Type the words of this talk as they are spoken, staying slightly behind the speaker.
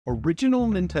Original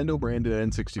Nintendo branded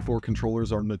N64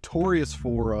 controllers are notorious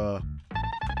for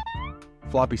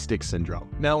floppy stick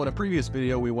syndrome. Now, in a previous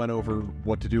video, we went over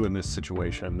what to do in this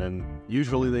situation, and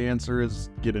usually the answer is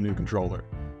get a new controller.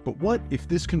 But what if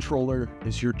this controller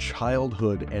is your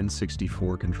childhood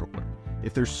N64 controller?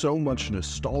 If there's so much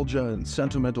nostalgia and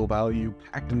sentimental value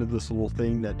packed into this little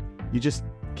thing that you just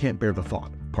can't bear the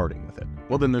thought of parting with it,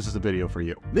 well then this is a video for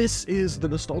you. This is the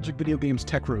Nostalgic Video Games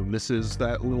Tech Room. This is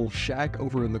that little shack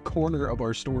over in the corner of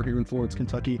our store here in Florence,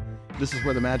 Kentucky. This is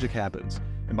where the magic happens.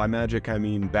 And by magic, I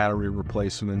mean battery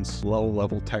replacements,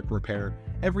 low-level tech repair.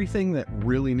 Everything that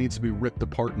really needs to be ripped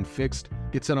apart and fixed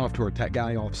gets sent off to our tech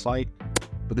guy off-site.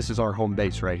 But this is our home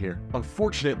base right here.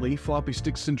 Unfortunately, floppy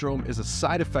stick syndrome is a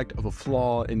side effect of a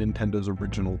flaw in Nintendo's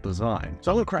original design.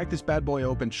 So I'm gonna crack this bad boy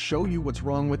open, show you what's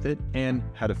wrong with it, and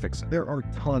how to fix it. There are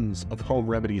tons of home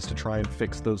remedies to try and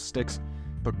fix those sticks,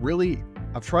 but really,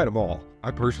 I've tried them all.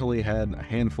 I personally had a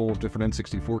handful of different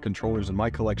N64 controllers in my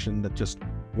collection that just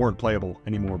weren't playable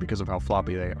anymore because of how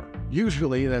floppy they are.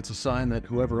 Usually, that's a sign that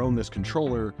whoever owned this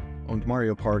controller owned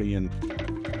Mario Party and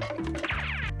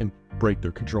break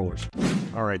their controllers.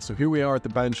 All right, so here we are at the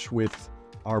bench with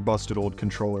our busted old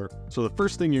controller. So the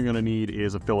first thing you're gonna need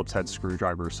is a Phillips head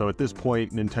screwdriver. So at this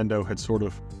point, Nintendo had sort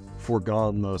of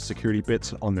foregone the security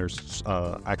bits on their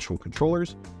actual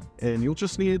controllers, and you'll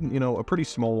just need, a pretty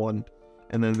small one.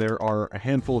 And then there are a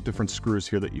handful of different screws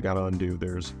here that you gotta undo.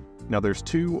 There's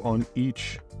two on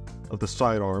each of the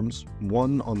side arms,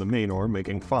 one on the main arm,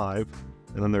 making 5,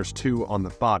 and then there's 2 on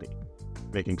the body,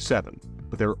 making 7.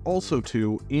 But there are also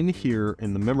 2 in here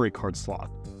in the memory card slot.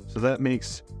 So that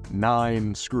makes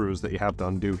 9 screws that you have to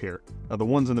undo here. Now the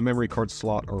ones in the memory card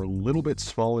slot are a little bit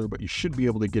smaller, but you should be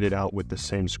able to get it out with the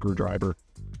same screwdriver.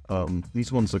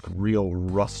 These ones look real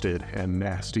rusted and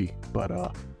nasty, but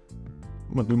I'm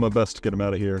gonna do my best to get them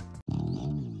out of here.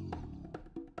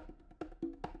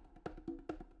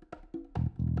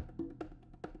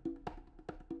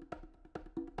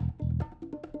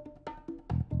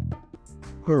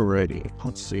 Alrighty,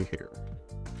 let's see here.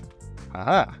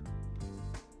 Aha!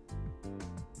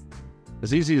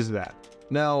 As easy as that.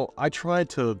 Now, I tried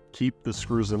to keep the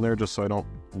screws in there just so I don't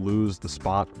lose the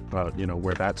spot,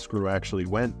 where that screw actually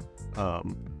went.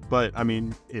 But, I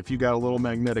mean, if you got a little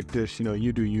magnetic dish,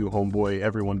 you do you, homeboy.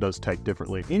 Everyone does tech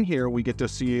differently. In here, we get to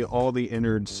see all the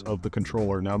innards of the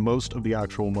controller. Now, most of the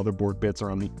actual motherboard bits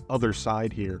are on the other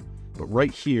side here, but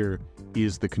right here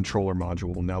is the controller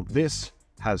module. Now, this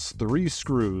has 3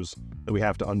 screws that we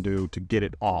have to undo to get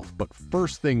it off. But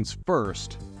first things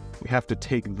first, we have to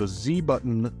take the Z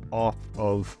button off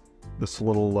of this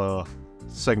little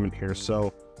segment here.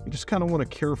 So you just kind of want to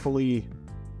carefully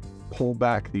pull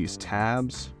back these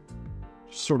tabs,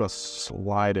 just sort of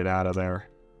slide it out of there.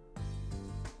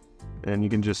 And you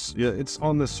can just, it's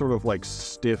on this sort of like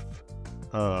stiff,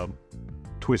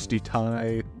 twisty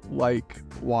tie like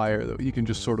wire that you can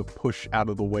just sort of push out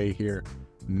of the way here.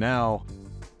 Now,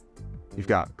 you've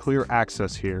got clear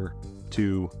access here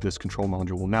to this control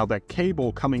module. Now that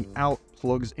cable coming out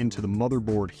plugs into the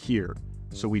motherboard here.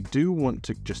 So we do want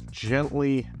to just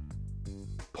gently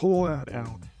pull that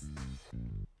out.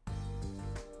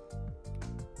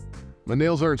 My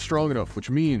nails aren't strong enough, which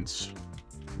means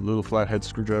a little flathead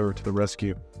screwdriver to the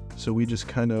rescue. So we just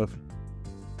kind of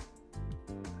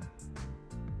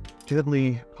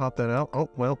gently pop that out. Oh,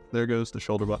 well, there goes the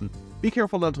shoulder button. Be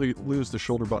careful not to lose the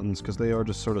shoulder buttons because they are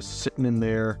just sort of sitting in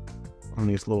there on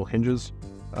these little hinges.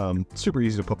 Super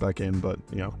easy to put back in, but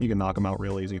you can knock them out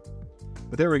real easy.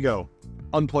 But there we go,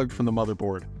 unplugged from the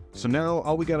motherboard. So now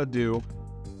all we gotta do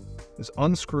is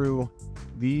unscrew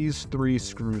these 3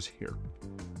 screws here.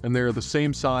 And they're the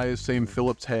same size, same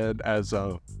Phillips head as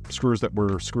screws that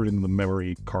were screwed into the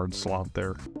memory card slot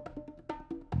there.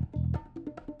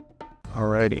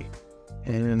 Alrighty,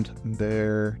 and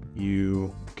there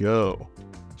you go.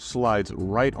 Slides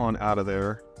right on out of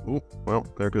there. Oh, well,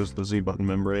 there goes the Z button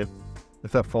membrane.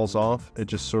 If that falls off, it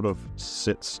just sort of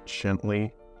sits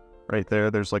gently right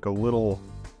there. There's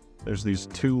these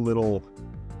 2 little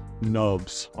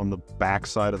nubs on the back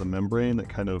side of the membrane that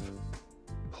kind of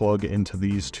plug into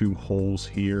these 2 holes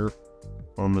here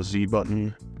on the Z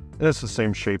button. And it's the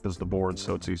same shape as the board,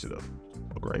 so it's easy to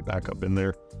plug right back up in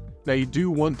there. Now you do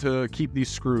want to keep these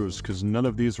screws because none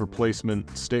of these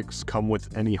replacement sticks come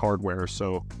with any hardware,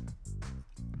 so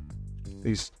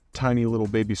these tiny little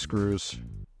baby screws,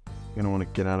 you're going to want to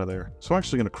get out of there. So I'm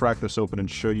actually going to crack this open and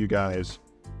show you guys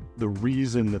the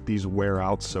reason that these wear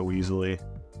out so easily.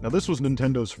 Now this was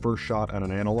Nintendo's first shot at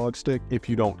an analog stick, if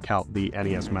you don't count the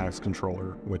NES Max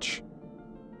controller, which,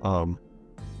 yeah, I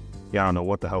don't know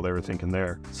what the hell they were thinking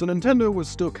there. So Nintendo was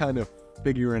still kind of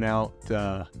figuring out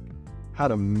how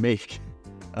to make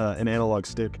an analog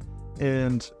stick,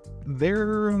 and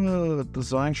their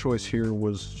design choice here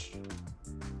was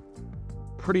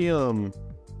pretty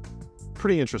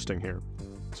interesting here.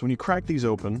 So when you crack these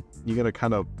open, you gotta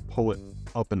kind of pull it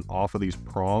up and off of these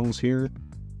prongs here.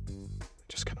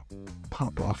 Just kind of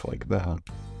pop off like that.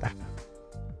 And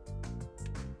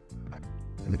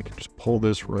then you can just pull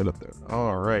this right up there.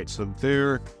 All right, so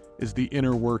there is the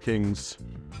inner workings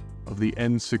of the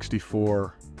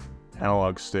N64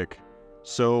 analog stick.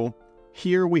 So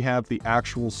here we have the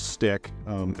actual stick.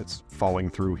 It's falling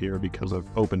through here because I've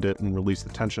opened it and released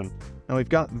the tension. Now we've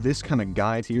got this kind of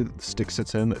guide here that the stick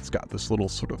sits in. It's got this little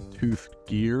sort of toothed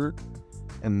gear,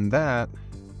 and that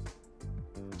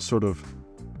sort of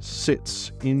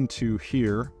sits into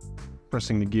here,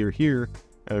 pressing the gear here.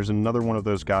 And there's another one of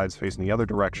those guides facing the other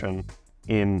direction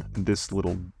in this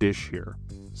little dish here.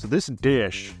 So this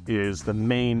dish is the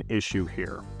main issue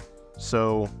here.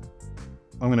 So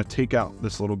I'm going to take out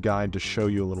this little guide to show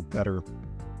you a little better.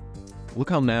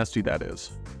 Look how nasty that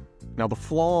is. Now the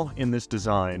flaw in this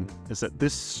design is that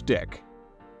this stick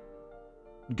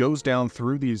goes down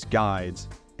through these guides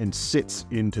and sits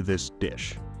into this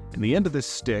dish. And the end of this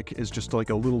stick is just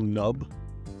like a little nub.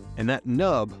 And that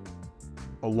nub,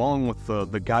 along with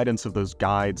the guidance of those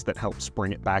guides that help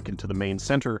spring it back into the main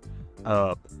center,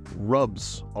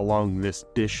 rubs along this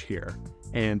dish here.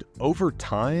 And over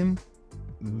time,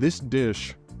 this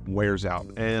dish wears out.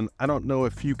 And I don't know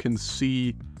if you can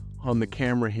see on the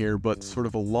camera here, but sort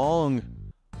of along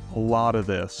a lot of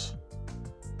this,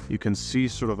 you can see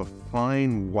sort of a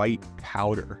fine white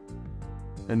powder.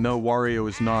 And no, Wario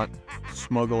is not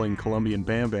smuggling Colombian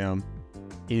Bam Bam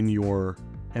in your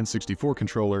N64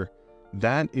 controller.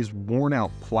 That is worn out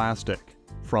plastic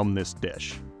from this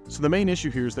dish. So the main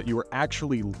issue here is that you are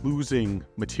actually losing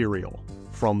material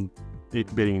from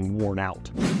it being worn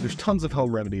out. There's tons of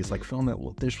home remedies, like filling that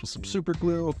little dish with some super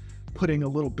glue, putting a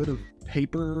little bit of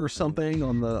paper or something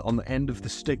on the end of the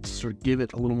stick to sort of give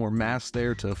it a little more mass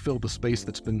there to fill the space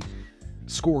that's been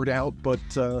scored out, but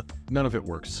none of it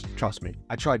works, trust me.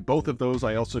 I tried both of those.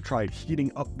 I also tried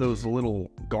heating up those little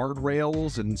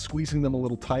guardrails and squeezing them a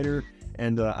little tighter,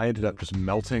 and I ended up just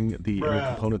melting the inner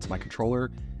components of my controller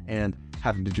and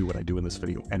having to do what I do in this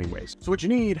video anyways. So what you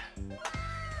need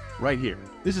right here,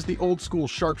 this is the old school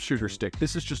sharpshooter stick.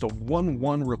 This is just a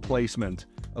 1-1 replacement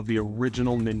of the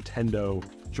original Nintendo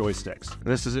joysticks. And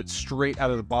this is it straight out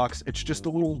of the box. It's just a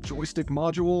little joystick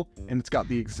module, and it's got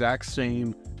the exact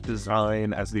same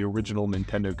design as the original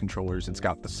Nintendo controllers. It's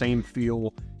got the same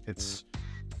feel. It's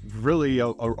really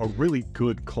a really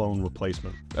good clone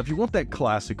replacement. If you want that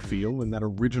classic feel and that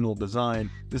original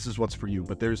design, this is what's for you.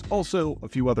 But there's also a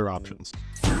few other options,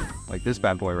 like this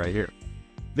bad boy right here.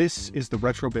 This is the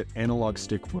Retrobit analog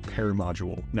stick repair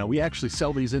module. Now, we actually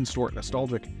sell these in store at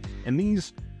Nostalgic, and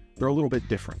they're a little bit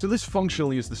different. So this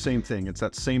functionally is the same thing. It's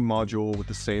that same module with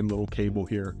the same little cable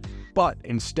here. But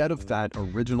instead of that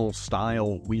original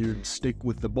style weird stick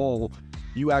with the ball,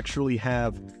 you actually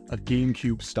have a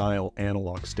GameCube style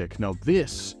analog stick. Now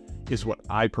this is what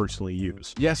I personally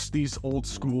use. Yes, these old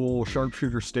school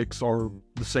sharpshooter sticks are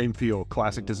the same feel,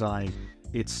 classic design.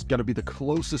 It's gonna be the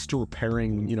closest to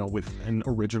repairing, you know, with an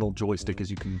original joystick as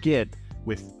you can get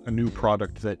with a new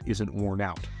product that isn't worn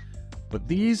out. But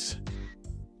these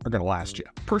are gonna last you.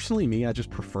 Personally, me, I just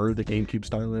prefer the GameCube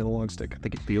style analog stick. I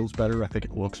think it feels better, I think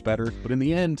it looks better, but in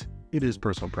the end, it is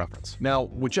personal preference. Now,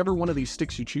 whichever one of these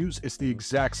sticks you choose, it's the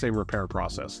exact same repair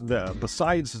process.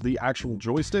 Besides the actual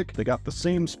joystick, they got the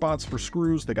same spots for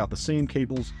screws, they got the same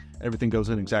cables, everything goes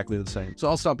in exactly the same. So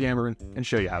I'll stop yammering and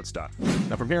show you how it's done.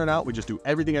 Now from here on out, we just do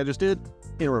everything I just did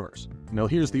in reverse. Now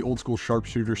here's the old school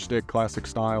sharpshooter stick, classic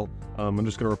style. I'm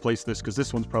just gonna replace this because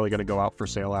this one's probably gonna go out for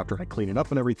sale after I clean it up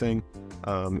and everything.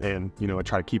 And you know, I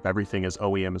try to keep everything as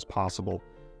OEM as possible.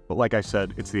 But like I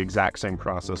said, it's the exact same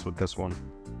process with this one.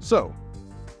 So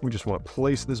we just want to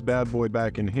place this bad boy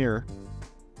back in here,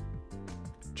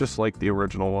 just like the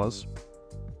original was.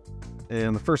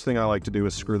 And the first thing I like to do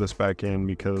is screw this back in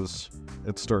because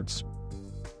it starts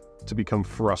to become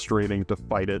frustrating to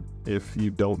fight it if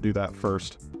you don't do that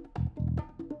first.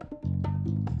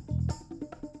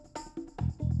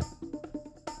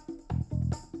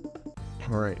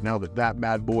 All right, now that that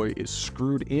bad boy is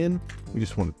screwed in, we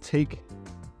just want to take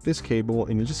this cable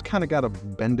and you just kind of got to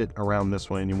bend it around this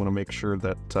way, and you want to make sure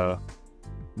that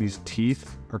these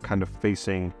teeth are kind of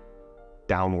facing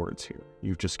downwards here.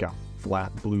 You've just got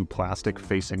flat blue plastic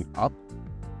facing up,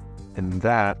 and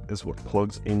that is what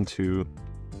plugs into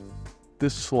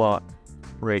this slot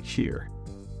right here.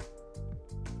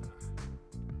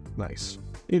 Nice.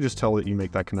 You just tell that you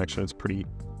make that connection. It's pretty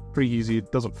easy.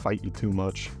 It doesn't fight you too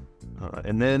much.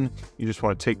 And then you just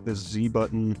want to take this Z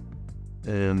button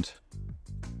and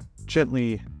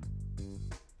gently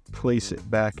place it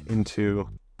back into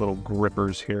little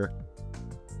grippers here.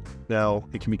 Now,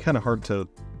 it can be kind of hard to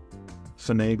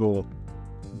finagle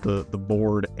the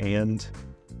board and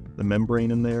the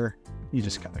membrane in there. You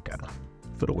just gotta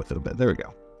fiddle with it a bit. There we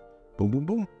go. Boom, boom,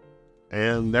 boom.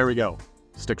 And there we go.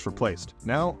 Stick's replaced.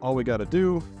 Now, all we gotta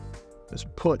do is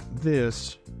put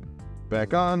this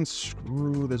back on,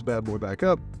 screw this bad boy back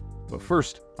up. But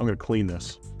first, I'm gonna clean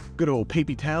this. Good old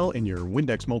paper towel and your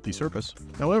Windex multi-surface.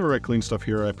 Now, whenever I clean stuff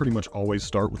here, I pretty much always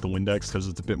start with the Windex because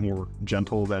it's a bit more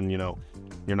gentle than, you know,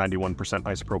 your 91%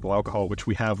 isopropyl alcohol, which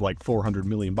we have like 400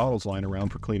 million bottles lying around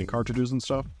for cleaning cartridges and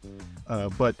stuff.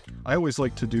 But I always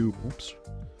like to do,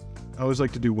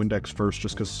 Windex first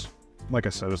just because, like I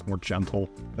said, it's more gentle.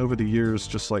 Over the years,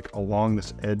 just like along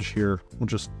this edge here, we'll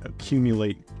just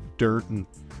accumulate dirt and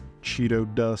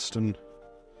Cheeto dust and,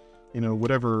 you know,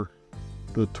 whatever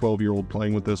the 12-year-old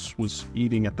playing with this was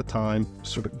eating at the time.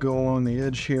 Sort of go along the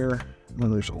edge here. Well,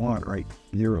 there's a lot right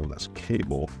here on this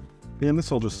cable. And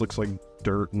this all just looks like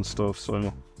dirt and stuff,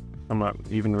 so I'm not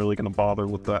even really going to bother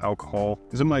with the alcohol.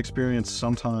 Because in my experience,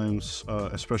 sometimes,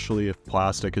 especially if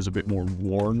plastic is a bit more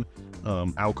worn,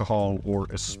 alcohol or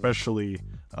especially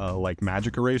like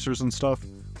magic erasers and stuff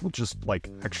will just like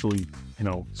actually, you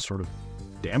know, sort of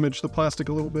damage the plastic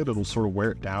a little bit. It'll sort of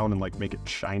wear it down and like make it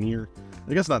shinier.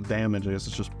 I guess not damage, I guess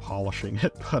it's just polishing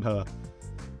it. But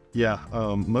yeah,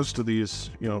 most of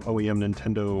these, you know, OEM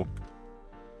Nintendo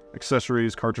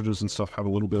accessories, cartridges and stuff have a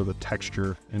little bit of a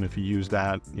texture, and if you use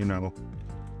that, you know,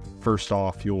 first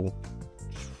off, you'll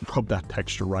rub that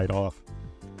texture right off.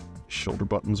 Shoulder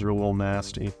buttons are a little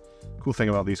nasty. Cool thing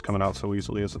about these coming out so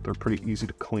easily is that they're pretty easy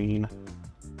to clean.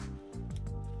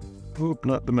 Oop,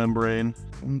 not the membrane.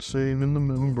 Insane in the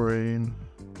membrane.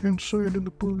 Inside in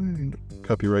the brain.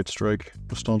 Copyright strike.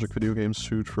 Nostalgic video games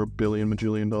sued for $1 billion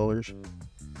majillion.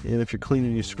 And if you're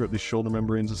cleaning, you screw up these shoulder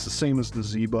membranes. It's the same as the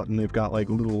Z button. They've got like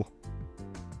little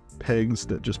pegs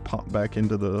that just pop back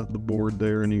into the board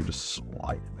there, and you just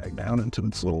slide it back down into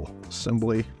its little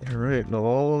assembly. All right, now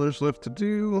all there's left to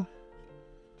do,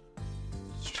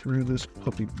 screw this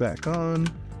puppy back on.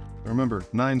 Remember,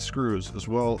 9 screws, as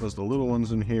well as the little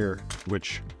ones in here,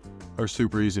 which are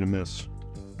super easy to miss.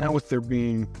 Now with there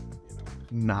being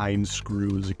 9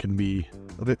 screws, it can be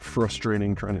a bit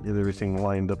frustrating trying to get everything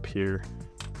lined up here.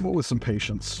 But with some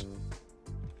patience,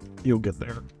 you'll get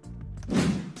there.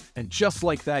 And just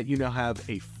like that, you now have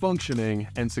a functioning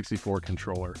N64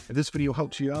 controller. If this video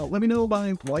helps you out, let me know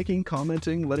by liking,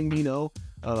 commenting, letting me know.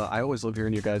 I always love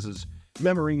hearing you guys'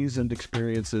 memories and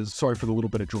experiences. Sorry for the little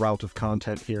bit of drought of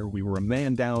content here. We were a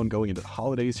man down going into the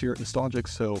holidays here at Nostalgic,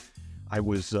 so I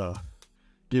was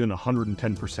given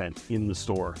 110% in the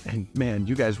store. And man,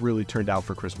 you guys really turned out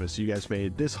for Christmas. You guys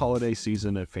made this holiday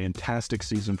season a fantastic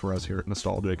season for us here at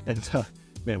Nostalgic. And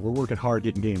man, we're working hard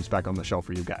getting games back on the shelf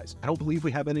for you guys. I don't believe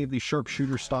we have any of these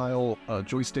sharpshooter style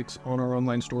joysticks on our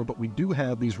online store, but we do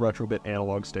have these Retrobit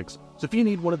analog sticks. So if you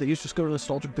need one of these, just go to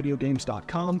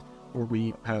nostalgicvideogames.com, where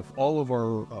we have all of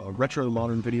our retro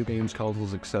modern video games,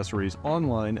 consoles, accessories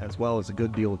online, as well as a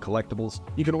good deal of collectibles.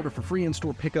 You can order for free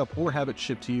in-store pickup or have it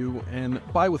shipped to you, and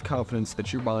buy with confidence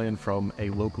that you're buying from a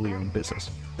locally owned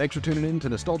business. Thanks for tuning in to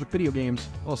Nostalgic Video Games.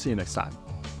 I'll see you next time.